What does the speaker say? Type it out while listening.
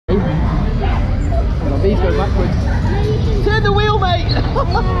he's going backwards. Turn the wheel, mate! Oh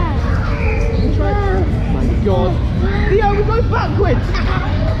my god. Theo, we're going backwards!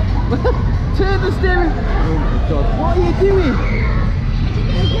 Turn the steering. Oh my god. What are you doing?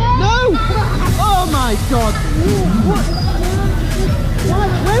 No! Oh my god. What?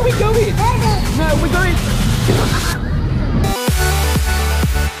 Where are we going? No, we're going.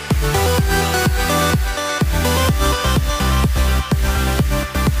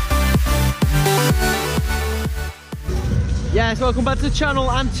 Yes, welcome back to the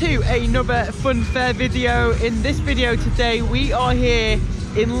channel and to another Funfair video. In this video today we are here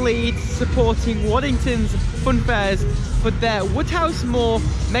in Leeds supporting Waddingtons Funfairs for their Woodhouse Moor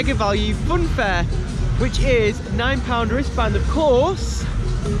Mega Value Funfair, which is £9 wristband, of course.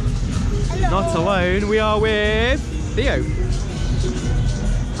 Hello. Not alone, we are with Theo.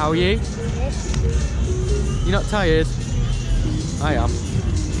 How are you? You're not tired? I am.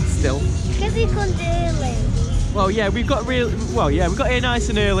 Still. Because we come early. Well, yeah, we've got here nice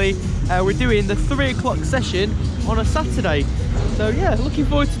and early. We're doing the 3 o'clock session on a Saturday. So yeah, looking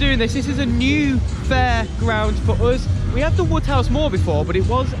forward to doing this. This is a new fair ground for us. We had the Woodhouse Moor before, but it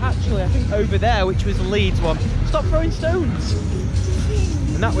was actually, I think, over there, which was the Leeds one. Stop throwing stones.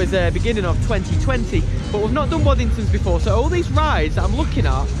 And that was beginning of 2020. But we've not done Waddingtons before, so all these rides that I'm looking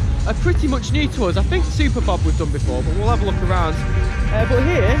at are pretty much new to us. I think Suoerbob we've done before, but we'll have a look around. But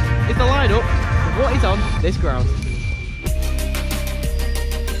here is the lineup. What is on this ground?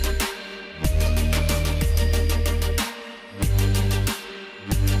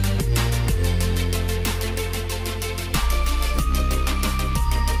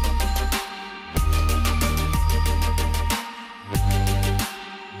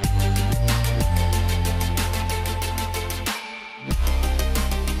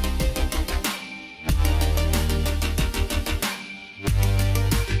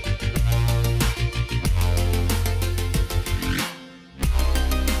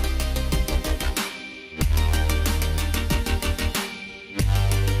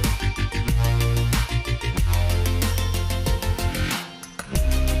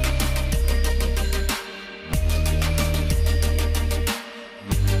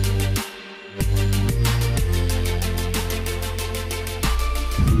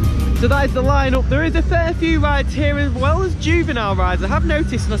 So that is the lineup. There is a fair few rides here as well as juvenile rides. I have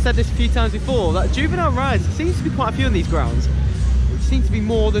noticed, and I said this a few times before, that juvenile rides, there seems to be quite a few on these grounds, which seems to be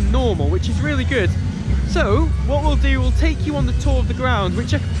more than normal, which is really good. So what we'll do, we'll take you on the tour of the ground,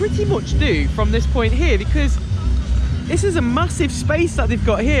 which I can pretty much do from this point here, because this is a massive space that they've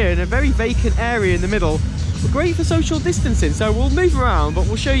got here in a very vacant area in the middle. But great for social distancing, so we'll move around, but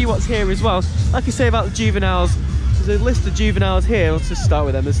we'll show you what's here as well. Like I say about the juveniles, there's a list of juveniles here. Let's just start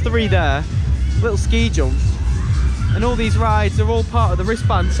with them. There's 3 there, little ski jump, and all these rides are all part of the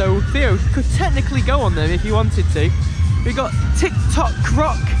wristband, so Theo could technically go on them if you wanted to. We've got TikTok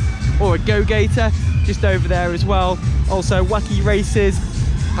Croc, or a go-gator, just over there as well. Also wacky races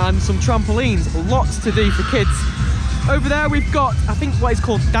and some trampolines. Lots to do for kids. Over there we've got, I think, what is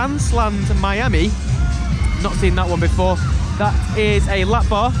called Dance Land Miami. Not seen that one before. That is a lap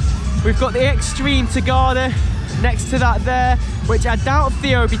bar. We've got the Extreme Tagada next to that there, which I doubt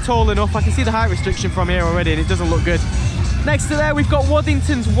Theo would be tall enough. I can see the height restriction from here already and it doesn't look good. Next to there we've got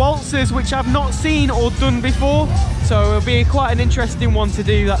Waddington's Waltzers, which I've not seen or done before, so it'll be quite an interesting one to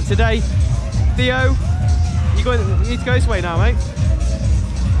do that today. Theo, you need to go this way now, mate.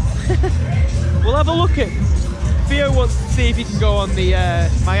 We'll have a look at, Theo wants to see if he can go on the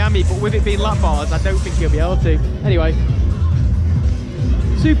Miami, but with it being lap bars I don't think he'll be able to. Anyway,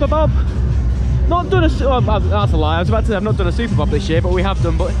 Suoerbob. Not done a, oh, that's a lie, I was about to say I've not done a Suoerbob this year, but we have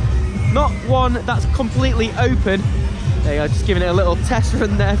done, but not one that's completely open. There you go, just giving it a little test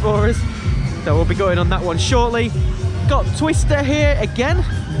run there for us. So we'll be going on that one shortly. Got Twister here again,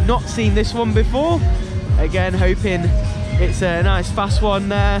 not seen this one before. Again, hoping it's a nice fast one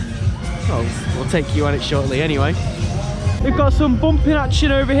there. Oh, we'll take you on it shortly anyway. We've got some bumping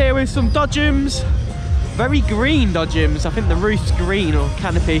action over here with some Dodgems. Very green Dodgems, I think the roof's green or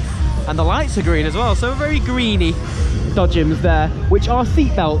canopy. And the lights are green as well, so very greeny Dodgems there, which are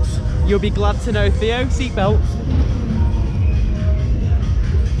seat belts. You'll be glad to know, Theo, seat belts.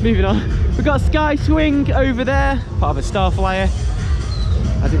 Moving on, we've got a Sky Swing over there, part of a Starflyer,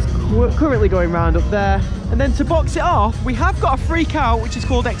 as it's currently going round up there. And then to box it off, we have got a Freakout, which is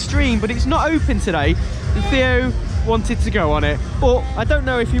called Extreme, but it's not open today. And Theo wanted to go on it, but I don't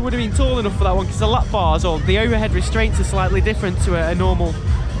know if he would have been tall enough for that one, because the lap bars or the overhead restraints are slightly different to a normal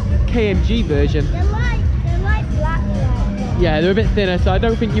KMG version. They're like black. Yeah, they're a bit thinner, so I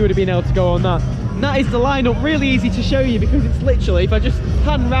don't think you would have been able to go on that. And that is the lineup, really easy to show you because it's literally, if I just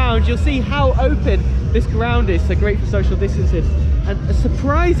pan round, you'll see how open this ground is, so great for social distancing. And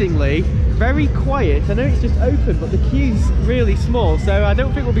surprisingly, very quiet. I know it's just open, but the queue's really small, so I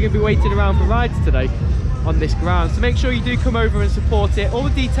don't think we're going to be waiting around for rides today on this ground. So make sure you do come over and support it. All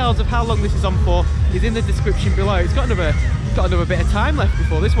the details of how long this is on for is in the description below. It's got another bit of time left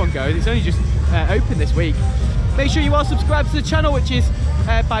before this one goes. It's only just open this week. Make sure you are subscribed to the channel, which is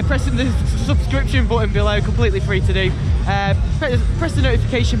by pressing the subscription button below, completely free to do. Press the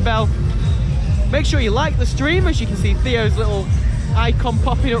notification bell. Make sure you like the stream, as you can see Theo's little icon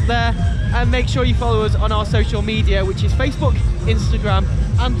popping up there, and make sure you follow us on our social media, which is Facebook, Instagram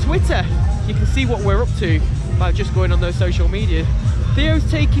and Twitter. You can see what we're up to by just going on those social media. Theo's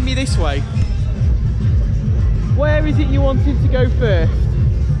taking me this way. Where is it you wanted to go first?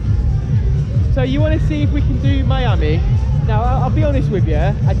 So you want to see if we can do Miami? Now I'll be honest with you,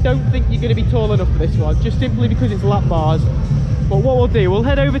 I don't think you're going to be tall enough for this one, just simply because it's lap bars. But what we'll do, we'll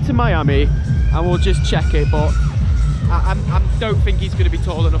head over to Miami and we'll just check it, but I don't think he's going to be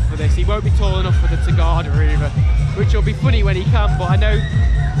tall enough for this. He won't be tall enough for the Tagada either, which will be funny when he can, but I know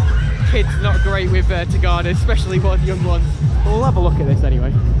kids not great with Tagada, especially one of the young ones. But we'll have a look at this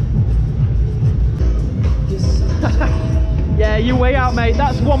anyway. Yeah, you way out, mate.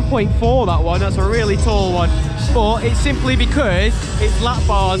 That's 1.4, that one. That's a really tall one. But it's simply because it's lap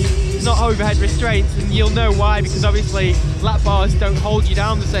bars, not overhead restraints, and you'll know why, because obviously lap bars don't hold you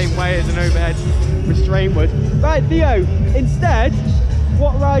down the same way as an overhead restraint would. Right, Theo, instead,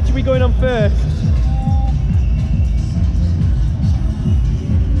 what ride should we going on first?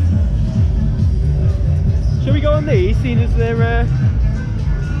 Shall we go on these, seeing as they're,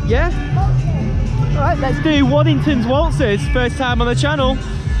 yeah? Alright, let's do Waddington's Waltzers, first time on the channel.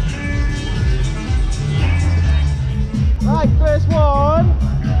 Right, first one.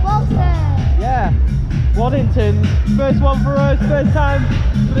 Waltzer. Yeah, Waddington, first one for us, first time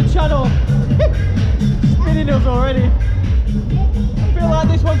for the channel. Spinning us already. I feel like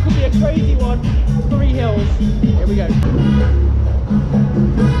this one could be a crazy one. 3 hills. Here we go.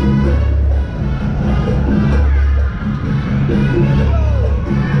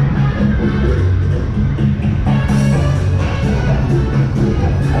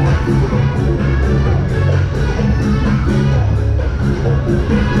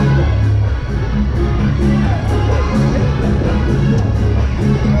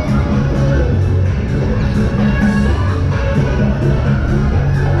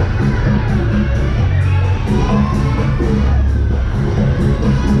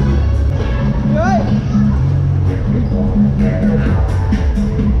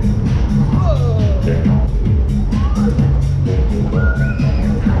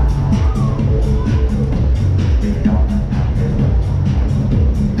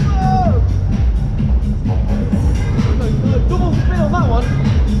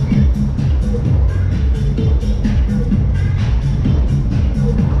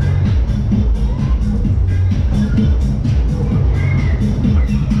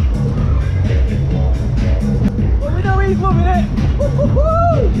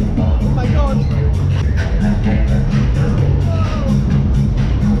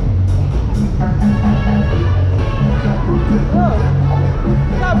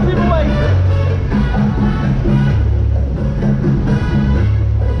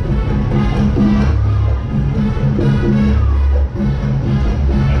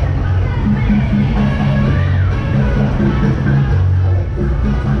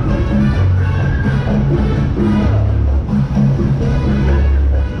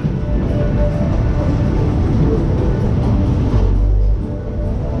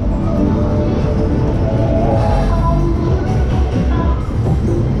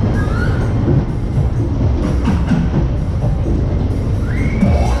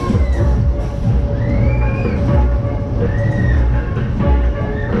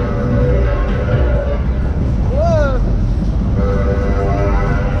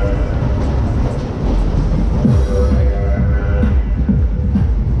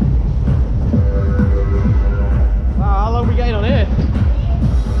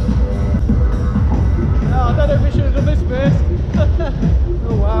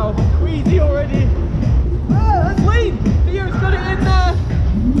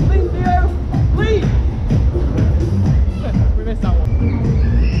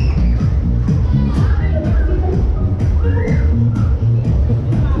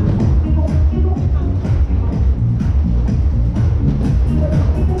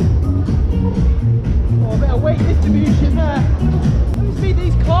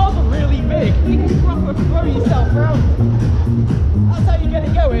 throw yourself around. That's how you get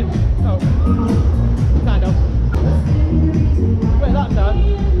it going. Oh.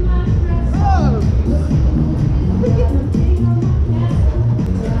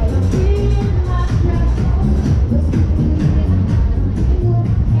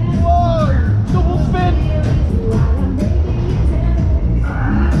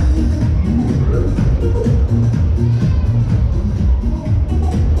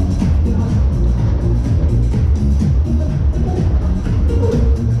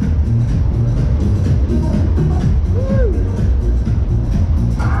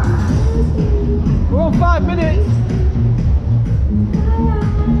 on 5 minutes.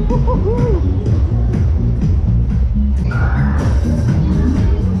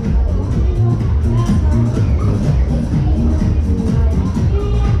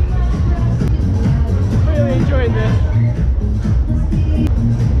 Really enjoying this.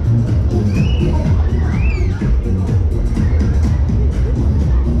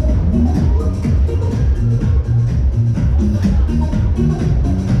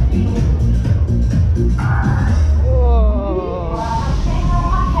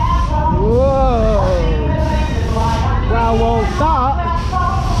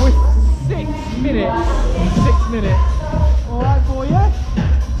 Alright for you?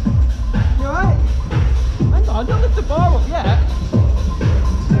 You alright? Hang on, don't lift the bar up yet.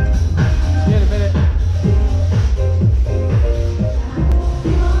 See you in a minute.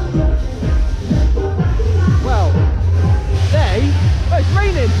 Well, oh, it's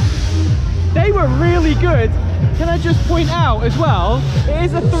raining. They were really good. Can I just point out as well, it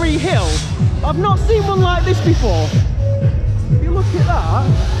is a 3 hill. I've not seen one like this before. If you look at that,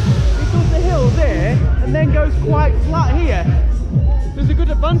 the hill there and then goes quite flat here. There's a good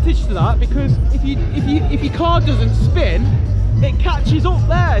advantage to that because if your car doesn't spin, it catches up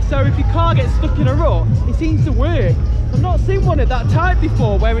there. So if your car gets stuck in a rut, it seems to work. I've not seen one at that type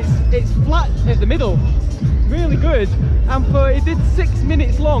before where it's flat at the middle. Really good. And it did 6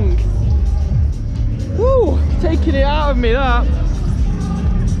 minutes long. Woo! Taking it out of me, that.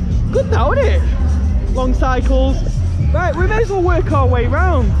 Good now, isn't it? Long cycles. Right, we may as well work our way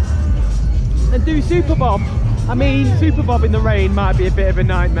round and do Suoerbob. I mean, Suoerbob in the rain might be a bit of a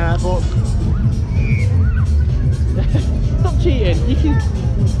nightmare, but stop cheating. You can.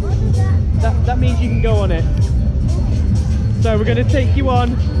 That means you can go on it. So we're going to take you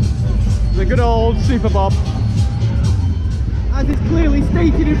on the good old Suoerbob. As it's clearly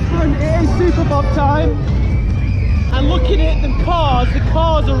stated in front, it is Suoerbob time. And looking at the cars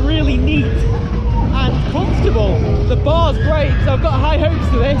are really neat and comfortable. The bar's great, so I've got high hopes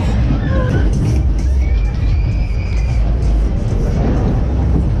for this.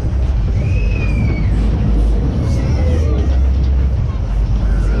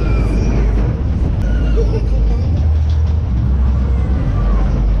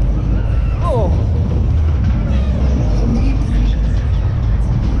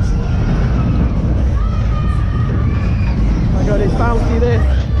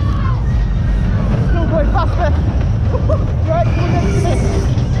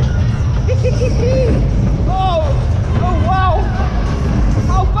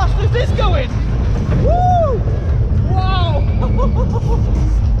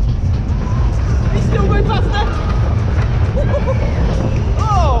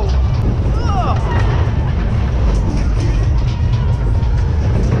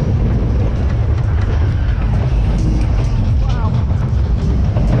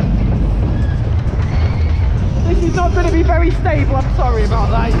 Stable, I'm sorry about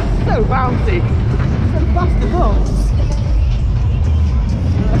that. It's so bouncy, so fast as well.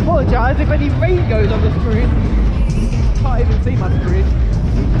 I apologise if any rain goes on the screen. Can't even see my screen.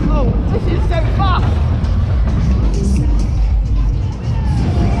 Oh, this is so fast.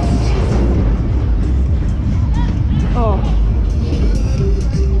 Oh,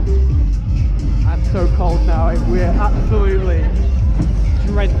 I'm so cold now. We're absolutely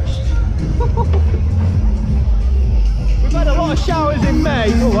drenched. We've had a lot of showers in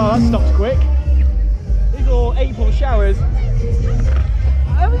May. Oh well, that stops quick. These are all April showers.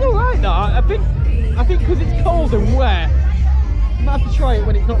 That was alright though. I think because it's cold and wet. We might have to try it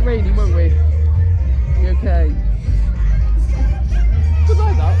when it's not raining, won't we? Be okay. Good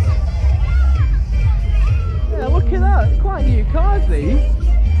like that. Yeah, look at that. Quite new cars these.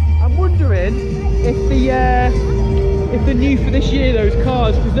 I'm wondering if they're new for this year, those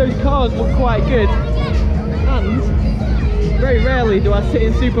cars, because those cars look quite good. And very rarely do I sit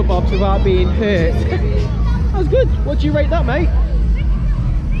in Suoerbobs without being hurt. That was good. What do you rate that, mate?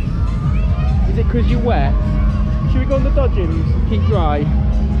 Is it because you're wet? Should we go on the Dodgems? Keep dry.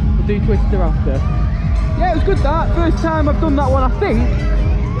 We'll do Twister after. Yeah, it was good that. First time I've done that one, I think.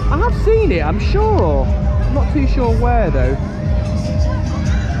 I have seen it, I'm sure. I'm not too sure where though.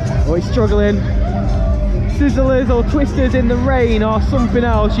 Oh, he's struggling. Sizzlers or twisters in the rain or something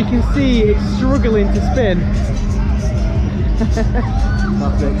else. You can see it's struggling to spin.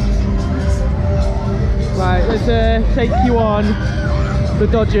 Classic. Right, let's take you on the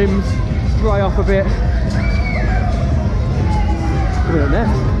Dodgems, dry off a bit. Coming up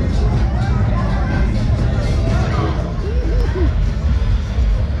next.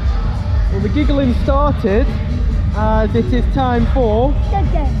 Well, the giggling started as it is time for...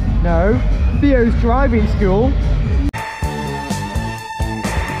 Dodgems. No, Theo's driving school.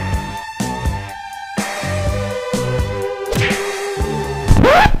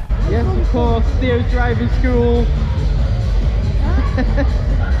 Yes, of course, Theo's driving school.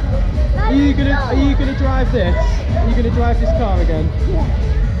 Are you gonna drive this? Are you gonna drive this car again? Yeah.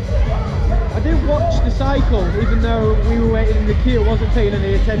 I didn't watch the cycle, even though we were waiting in the queue. I wasn't paying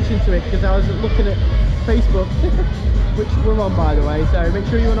any attention to it because I was looking at Facebook, which we're on, by the way. So make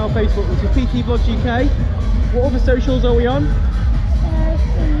sure you're on our Facebook, which is PT Vlogs UK. What other socials are we on?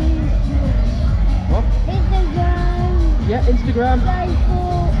 What? Instagram. Yeah, Instagram.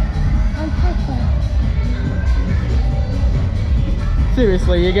 Facebook and Twitter.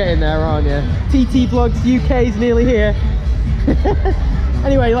 Seriously, you're getting there, aren't you? TT Vlogs UK is nearly here.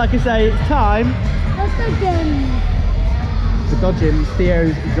 Anyway, like I say, it's time What's the game? for Dodgems,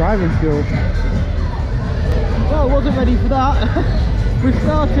 Theo's driving school. Well, I wasn't ready for that. We've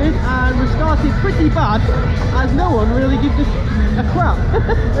started, and we've started pretty bad, as no one really gives us a crap.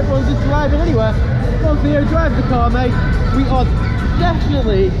 Everyone's just driving anywhere. Well, Theo, drive the car, mate. We are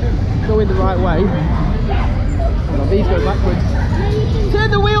definitely going the right way. Well, these go backwards. Turn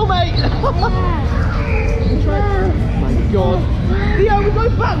the wheel, mate! Oh my god. Theo, we're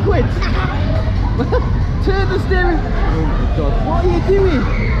going backwards! Turn the steering. Oh my god. What are you doing?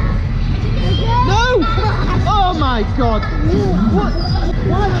 No! Oh my god. What?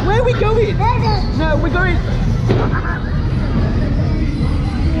 Where are we going? No, we're going.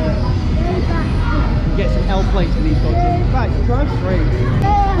 Get some L plates for these Dodgems. Right, drive straight.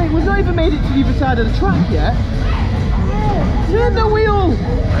 Hey, we've not even made it to the other side of the track yet. Turn the wheel!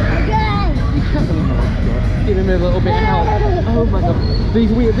 Give him a little bit of help. Oh my god. This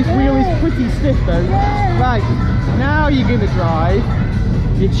wheel is pretty stiff though. Right, now you're gonna drive.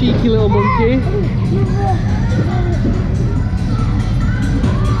 You cheeky little monkey.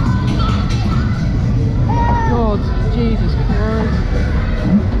 God, Jesus Christ.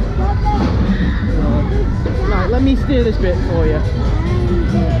 Right, let me steer this bit for you.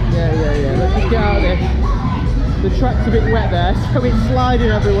 Yeah. Let's just get out of this. The track's a bit wet there, so it's sliding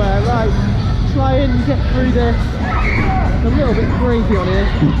everywhere. Right, try and get through this. It's a little bit crazy on here.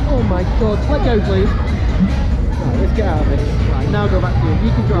 Oh my god, let go please. Right, let's get out of this. Right, now go back to you.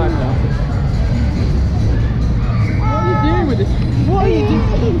 You can drive now. What are you doing with this? What are you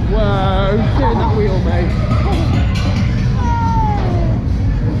doing? Whoa, turn that wheel, mate.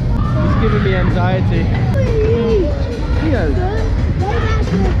 It's giving me anxiety. Theo.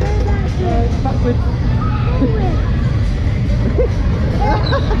 Backwards.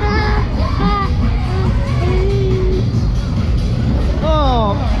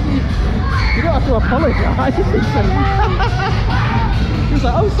 Oh, you don't have to apologise. He was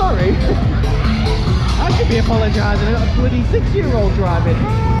like, oh sorry. I should be apologising. I got a bloody 6-year-old driving.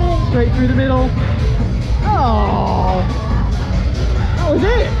 Straight through the middle. Oh, that was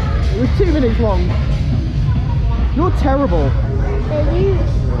it. It was 2 minutes long. You're terrible.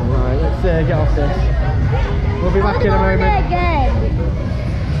 Right, let's get off this. We'll be back in a moment.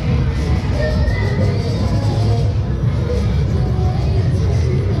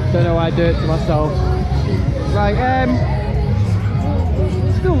 Don't know why I do it to myself. Right,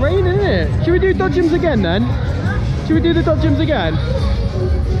 it's still raining, isn't it? Should we do Dodgems again then? Should we do the Dodgems again?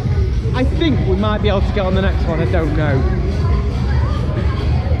 I think we might be able to get on the next one, I don't know.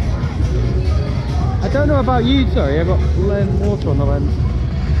 I don't know about you, sorry, I've got water on the lens.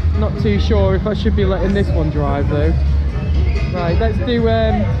 Not too sure if I should be letting this one drive though. Right, let's do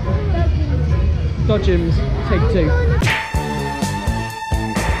Dodgems, take 2.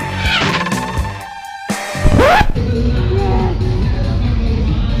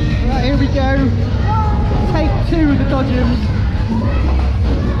 Right, here we go. Take 2 of the Dodgems.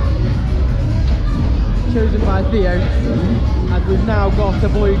 Chosen by Theo, and we've now got a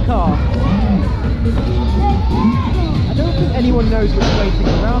blue car. I don't think anyone knows what's waiting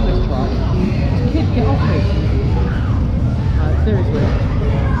around this track. Kid, get off me. Right, seriously.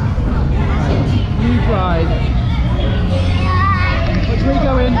 Right, you drive. Which way are you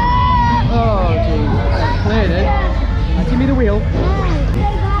going? Oh, jeez. Cleared it. Right, give me the wheel.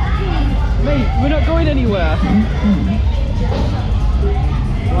 Mate, we're not going anywhere.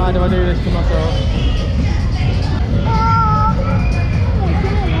 Why do I do this to myself?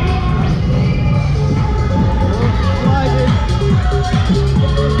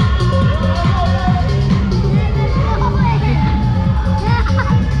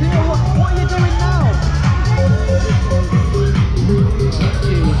 What are you doing now?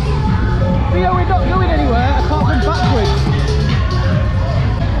 Theo, we're not going anywhere apart from backwards.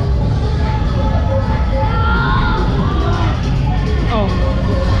 Oh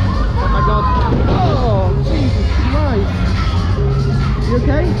my god.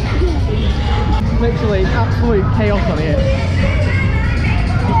 Literally absolute chaos on here.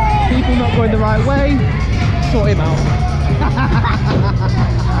 People not going the right way, sort him out.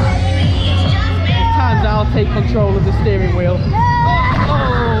 At times I'll take control of the steering wheel.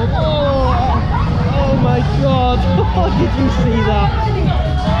 Oh my god, did you see that?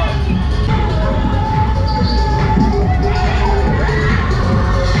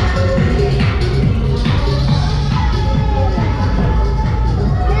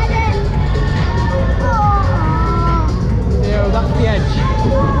 Theo, that's the edge.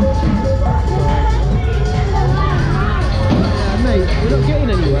 Yeah, mate, we're not getting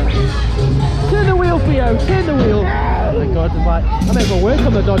anywhere. Turn the wheel, Theo, turn the wheel. Oh my god, I may as well work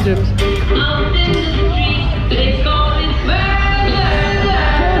on the Dodgems. Turn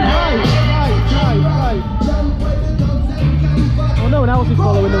right. Oh, no one else is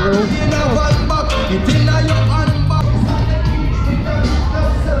following the rules.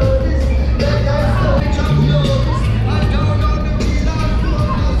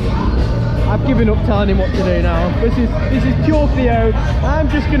 I've given up telling him what to do now. This is pure Theo. I'm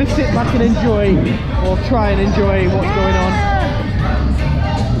just going to sit back and enjoy, or try and enjoy what's going on.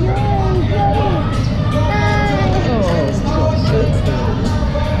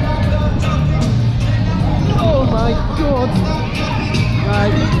 Oh my god.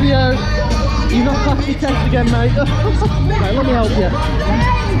 Right, Theo, you've not passed your test again, mate. Right, let me help you.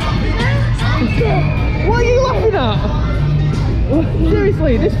 What are you laughing at?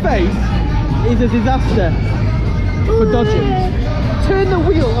 Seriously, this face is a disaster for Dodgems. Turn the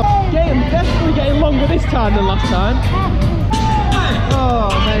wheel up. Definitely getting longer this time than last time. Oh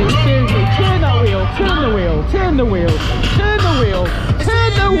mate, seriously, turn that wheel, turn the wheel, turn the wheel, turn the wheel,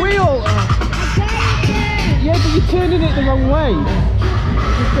 turn the wheel! Yeah, but you're turning it the wrong way.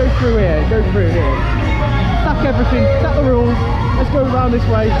 Just go through here, go through here. Sack everything, sack the rules. Let's go around this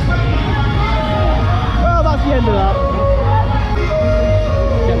way. Well, that's the end of that.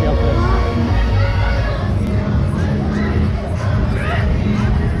 Get me off this.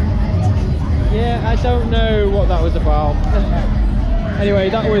 Yeah, I don't know what that was about. Anyway,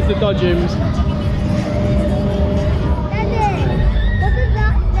 that was the Dodgems.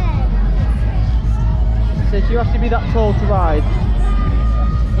 Says you have to be that tall to ride.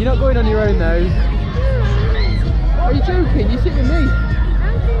 You're not going on your own though. Are you joking? You sit with me.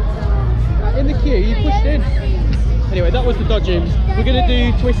 In the queue, you pushed in. Anyway, that was the Dodgems. We're going to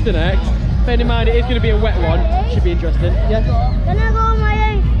do Twister next. Bear in mind, it is going to be a wet one. Should be interesting. Yeah? Can I go on my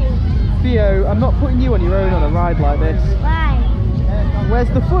own? Theo, I'm not putting you on your own on a ride like this. Why? Where's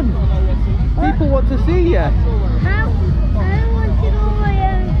the fun? People want to see you. How? I don't want to go on my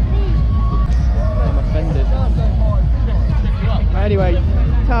own feet. I'm offended. Anyway,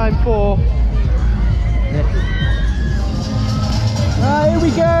 time for this. Here we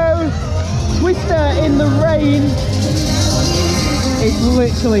go. Twister in the rain. It's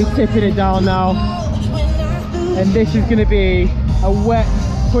literally tipping it down now. And this is going to be a wet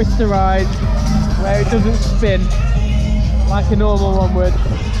Twister ride where it doesn't spin like a normal one would.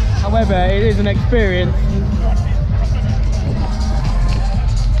 However, it is an experience.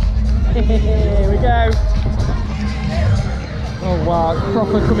 Here we go. Oh wow, it's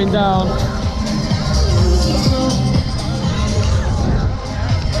proper coming down.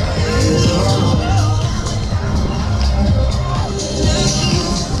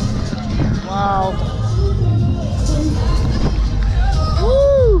 Wow.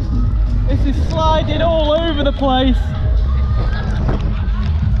 Woo! This is sliding all over the place.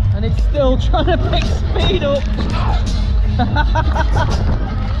 And it's still trying to pick speed up.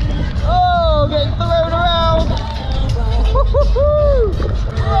 Oh, getting thrown around. Woo-hoo-hoo!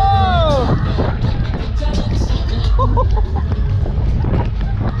 Whoa!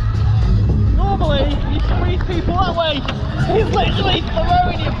 Normally, you squeeze people that way. He's literally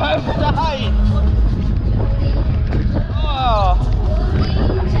throwing you both sides. Oh.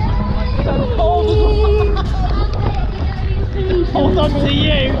 So cold as well. Hold on to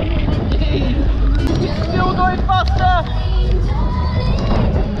you. Jeez. It's still going faster.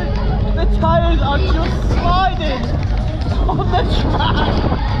 The tyres are just sliding on the track.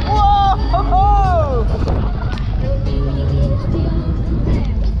 Whoa!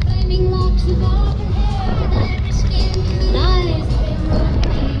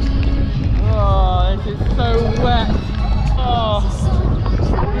 Oh, this is so wet. Oh,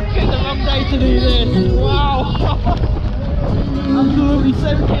 you picked the wrong day to do this. Wow. Absolutely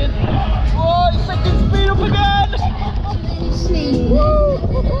soaking. Oh, it's picking speed up again. Woo!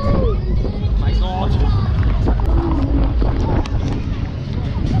 Oh my god.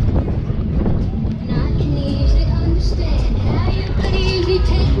 I can easily understand how you could easily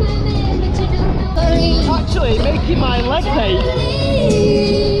take my man. spectate.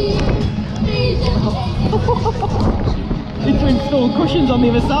 Need to install cushions on the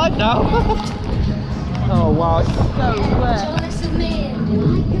other side now. Oh wow, it's so wet.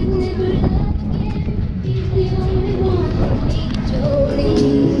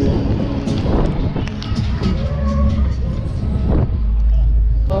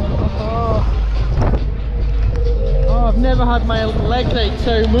 Oh, I've never had my legs ache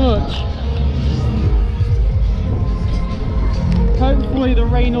so much. Hopefully the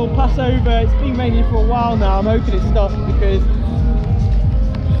rain will pass over. It's been raining for a while now. I'm hoping it stops because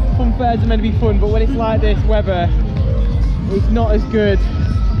Funfairs are meant to be fun, but when it's like this weather, it's not as good.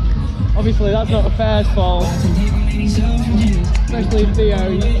 Obviously that's not the fair's fault, especially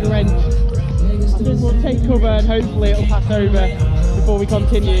Theo, he's drenched. I think we'll take cover and hopefully it'll pass over before we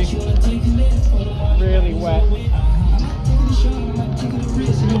continue. Really wet.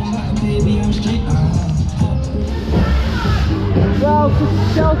 Well, to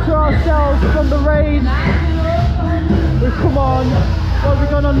shelter ourselves from the rain, we've come on. What have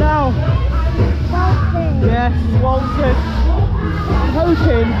we gone on now? Waltzer. Yes, Waltzer. I'm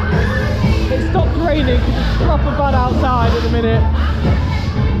hoping it stops raining because it's proper bad outside at the minute.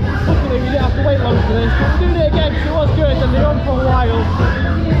 Luckily we didn't have to wait long for this, but we're doing it again because it was good and they're on for a while.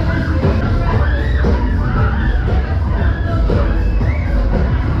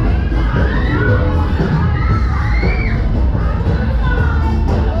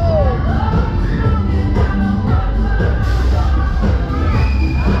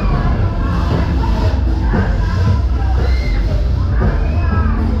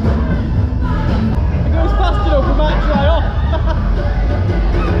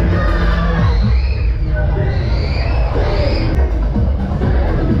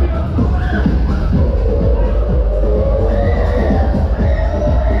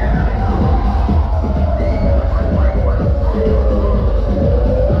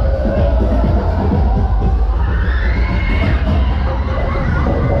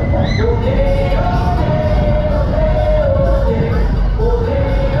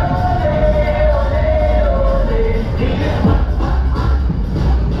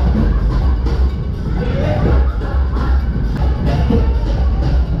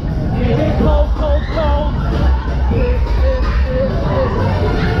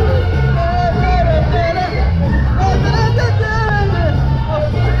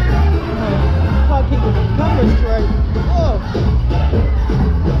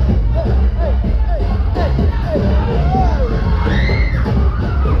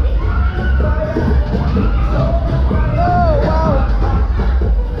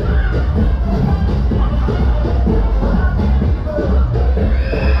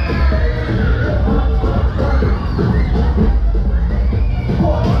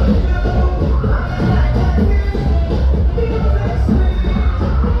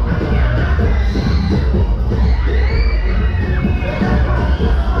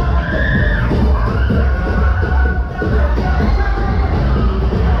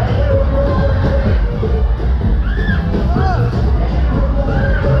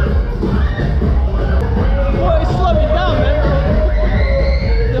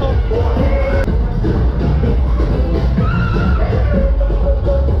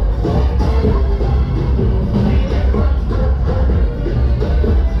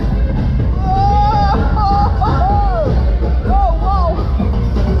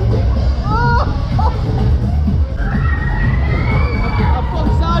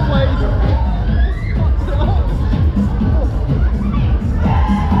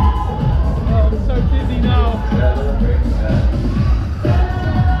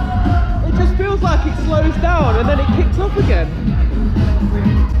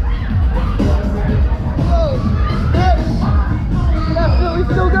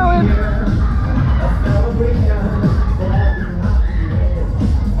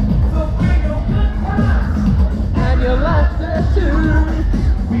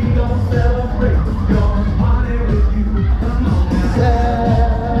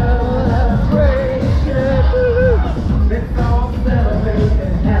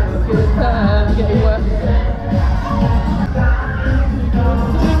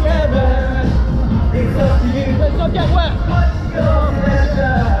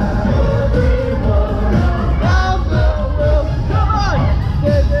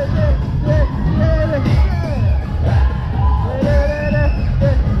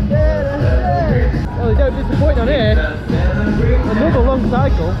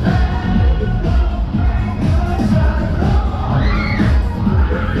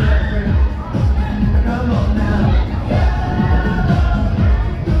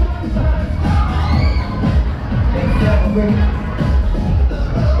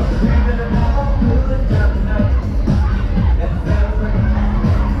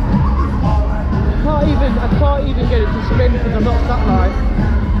 get it to spin because I'm not sat right.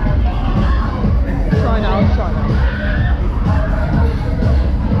 Try now, try now.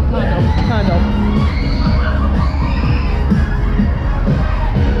 Kind of.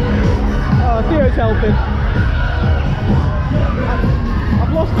 Oh, Theo's helping.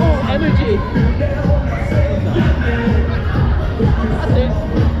 I've lost all energy. That's it.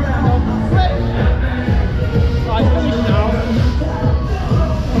 Right, finish now.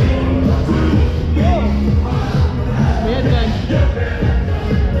 Weird then.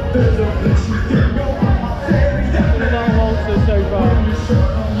 About Waltzer so far.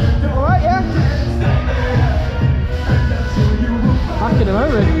 Alright, yeah. Back in a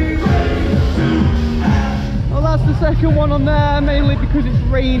moment. Well, that's the second one on there, mainly because it's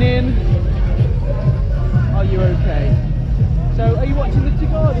raining. Are you okay? So, are you watching the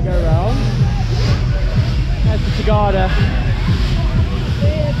Tagada go round? There's the Tagada.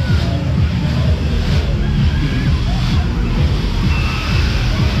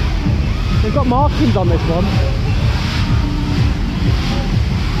 They've got markings on this one.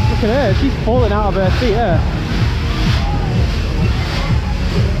 Look at her, she's falling out of her seat here.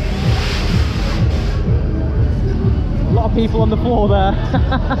 A lot of people on the floor there.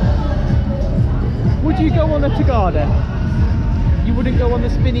 Would you go on a Tagada? You wouldn't go on the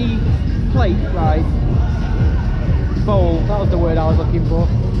spinny plate ride? Bowl, that was the word I was looking for.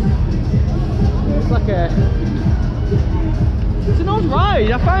 It's like a... It's an odd ride.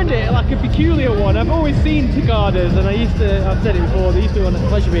 I find it like a peculiar one. I've always seen Tagadas, and I've said it before, they used to go on at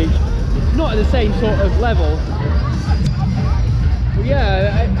Pleasure Beach. Not at the same sort of level. But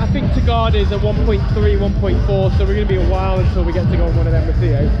yeah, I think Tagadas are 1.3, 1.4, so we're going to be a while until we get to go on one of them with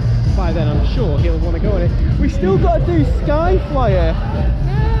Theo. By then I'm sure he'll want to go on it. We've still got to do Sky Flyer.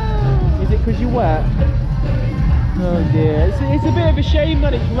 No. Is it because you're wet? Oh dear, it's a bit of a shame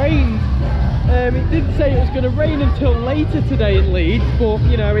that it's rained. It didn't say it was going to rain until later today in Leeds, but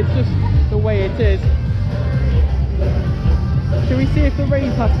you know, it's just the way it is. Shall we see if the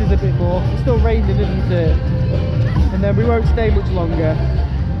rain passes a bit more? It's still raining, isn't it? And then we won't stay much longer.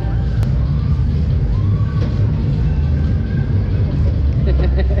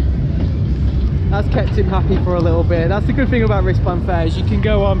 That's kept him happy for a little bit. That's the good thing about Wristband fairs. You can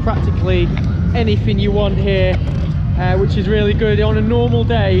go on practically anything you want here. Which is really good. On a normal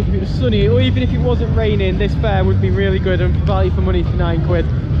day, if it was sunny, or even if it wasn't raining, this fair would be really good and value for money for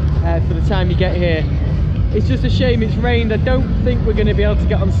 £9 for the time you get here. It's just a shame it's rained. I don't think we're going to be able to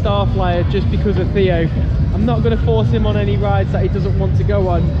get on Starflyer just because of Theo. I'm not going to force him on any rides that he doesn't want to go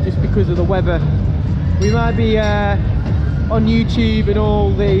on just because of the weather. We might be on YouTube and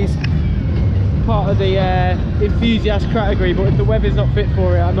all these, part of the enthusiast category, but if the weather's not fit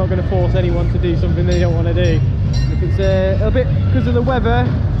for it, I'm not going to force anyone to do something they don't want to do. If it's a bit because of the weather,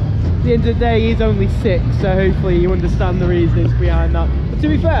 at the end of the day he's only 6, so hopefully you understand the reasons behind that. But to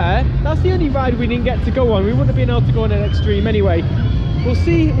be fair, that's the only ride we didn't get to go on. We wouldn't have been able to go on an Extreme anyway. We'll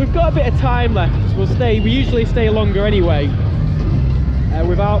see, we've got a bit of time left. We usually stay longer anyway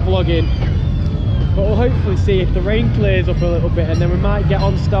without vlogging, but we'll hopefully see if the rain clears up a little bit, and then we might get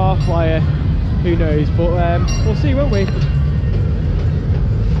on Starflyer. Who knows, but we'll see, won't we?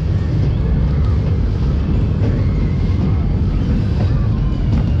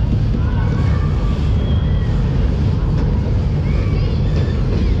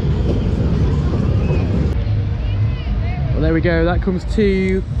 Well, there we go, that comes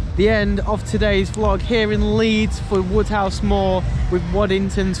to the end of today's vlog here in Leeds for Woodhouse Moor with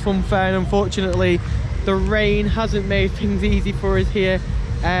Waddingtons Funfair, and unfortunately the rain hasn't made things easy for us here.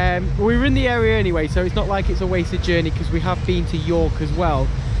 We were in the area anyway, so it's not like it's a wasted journey, because we have been to York as well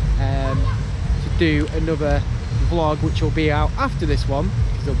to do another vlog which will be out after this one,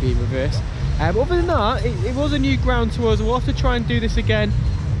 because it'll be in reverse. But other than that, it was a new ground to us. We'll have to try and do this again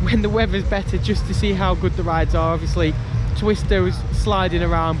when the weather's better, just to see how good the rides are. Obviously Twister was sliding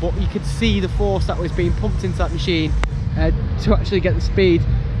around, but you could see the force that was being pumped into that machine to actually get the speed.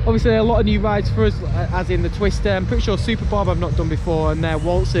 Obviously a lot of new rides for us, as in the Twister. I'm pretty sure Suoerbob I've not done before, and they're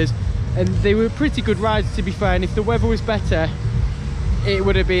Waltzers, and they were pretty good rides to be fair, and if the weather was better it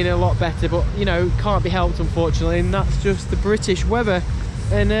would have been a lot better, but you know, can't be helped unfortunately, and that's just the British weather.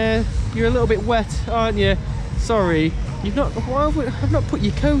 And you're a little bit wet, aren't you? Sorry, I've not put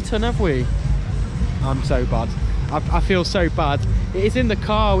your coat on, have we? I'm so bad. I feel so bad. It is in the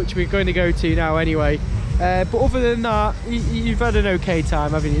car, which we're going to go to now anyway. But other than that, you've had an okay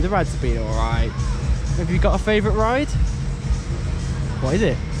time, haven't you? The rides have been alright. Have you got a favourite ride? What is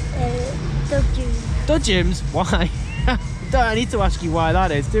it? Dodgems. Dodgems? Why? Don't need to ask you why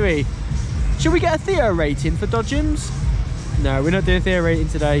that is, do we? Should we get a Theo rating for Dodgems? No, we're not doing a Theo rating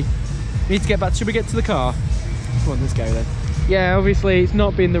today. We need to get back. Should we get to the car? Come on, let's go then. Yeah, obviously it's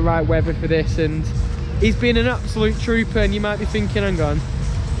not been the right weather for this, and he's been an absolute trooper. And you might be thinking, hang on,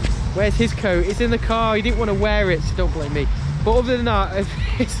 where's his coat? It's in the car. He didn't want to wear it, so don't blame me. But other than that,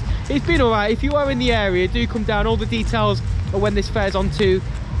 it's been all right. If you are in the area, do come down. All the details of when this fair's until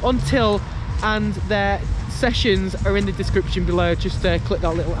and their sessions are in the description below. Just click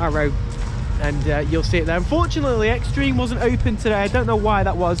that little arrow and you'll see it there. Unfortunately, Extreme wasn't open today. I don't know why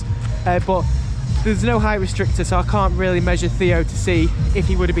that was, but there's no height restrictor, so I can't really measure Theo to see if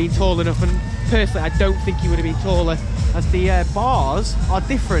he would have been tall enough. And personally, I don't think he would have been taller, as the bars are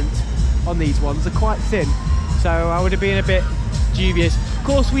different on these ones. They're quite thin, so I would have been a bit dubious. Of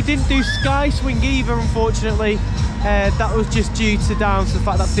course, we didn't do Sky Swing either, unfortunately. That was just due to down to the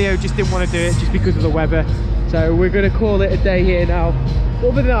fact that Theo just didn't want to do it just because of the weather. So we're going to call it a day here now. But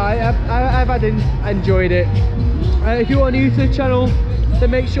other than that, I've enjoyed it. If you are new to the channel,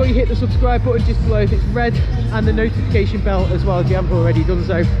 then make sure you hit the subscribe button just below if it's red, and the notification bell as well if you haven't already done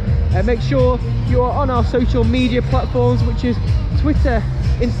so. Make sure you are on our social media platforms, which is Twitter,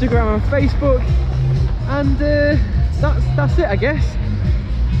 Instagram and Facebook. And that's it, I guess.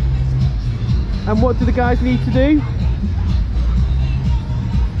 And what do the guys need to do?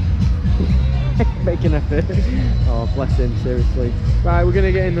 Make an effort. Oh, bless him, seriously. Right, we're going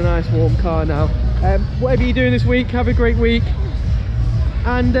to get in the nice warm car now. Whatever you're doing this week, have a great week.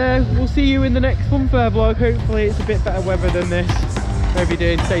 And we'll see you in the next Funfair vlog. Hopefully it's a bit better weather than this. Whatever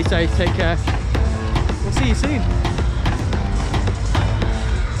you're doing, stay safe, take care. We'll see you soon.